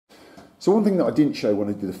So one thing that I didn't show when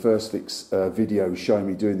I did the first fix video showing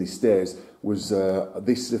me doing these stairs was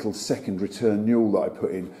this little second return newel that I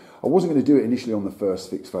put in. I wasn't going to do it initially on the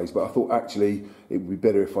first fix phase, but I thought actually it would be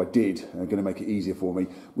better if I did. I'm going to make it easier for me.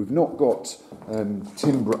 We've not got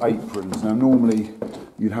timber aprons. Now normally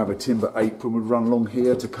you'd have a timber apron would run along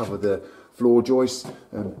here to cover the floor joists,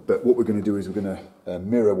 but what we're going to do is we're going to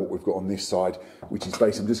mirror what we've got on this side, which is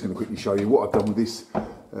basically, I'm just going to quickly show you what I've done with this.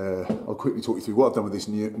 I'll quickly talk you through what I've done with this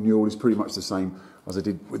newel. Is pretty much the same as I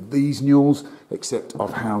did with these newels, except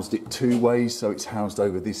I've housed it two ways, so it's housed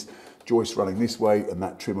over this joist running this way and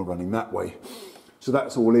that trimmer running that way. So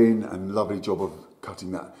that's all in, and lovely job of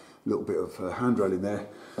cutting that little bit of handrail in there.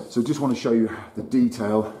 So just want to show you the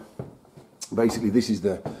detail. Basically this is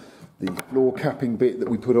the floor capping bit that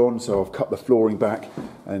we put on, so I've cut the flooring back,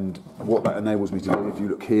 and what that enables me to do, if you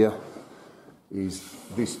look here, is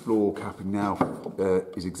this floor capping now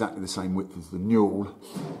is exactly the same width as the newel,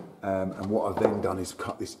 and what I've then done is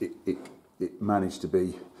cut this. It managed to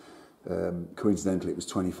be, coincidentally, it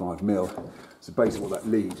was 25mm. So basically what that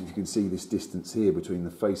leaves, if you can see this distance here between the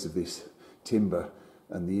face of this timber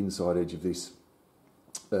and the inside edge of this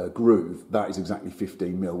groove, that is exactly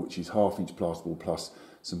 15mm, which is 1/2 inch plasterboard plus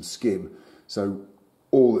some skim. So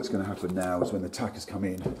all that's going to happen now is when the tackers come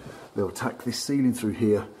in, they'll tack this ceiling through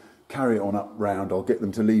here, carry it on up round. I'll get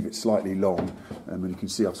them to leave it slightly long, and you can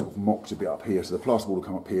see I've sort of mocked a bit up here, so the plasterboard will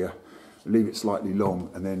come up here, leave it slightly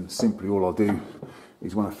long, and then simply all I'll do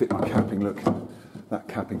is when I fit my capping, look, that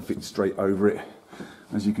capping fits straight over it.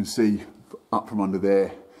 As you can see, up from under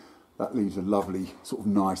there, that leaves a lovely sort of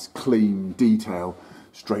nice clean detail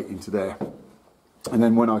straight into there. And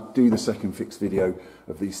then when I do the second fix video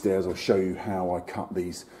of these stairs, I'll show you how I cut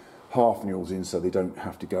these half newels in so they don't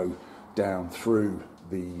have to go down through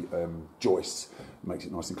the joists. It makes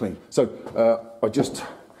it nice and clean. So I just,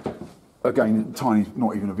 again, tiny,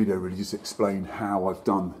 not even a video really, just explain how I've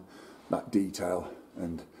done that detail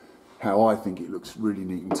and how I think it looks really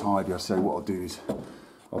neat and tidy. I say what I'll do is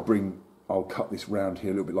I'll cut this round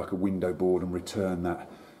here a little bit like a window board and return that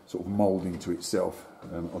sort of moulding to itself.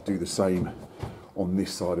 I'll do the same on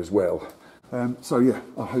this side as well. So yeah,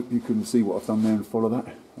 I hope you can see what I've done there and follow that.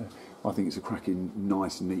 I think it's a cracking,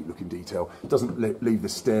 nice, neat looking detail. It doesn't leave the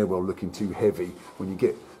stairwell looking too heavy.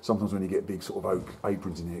 Sometimes when you get big sort of oak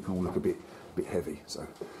aprons in here, it can all look a bit heavy. So,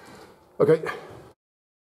 okay.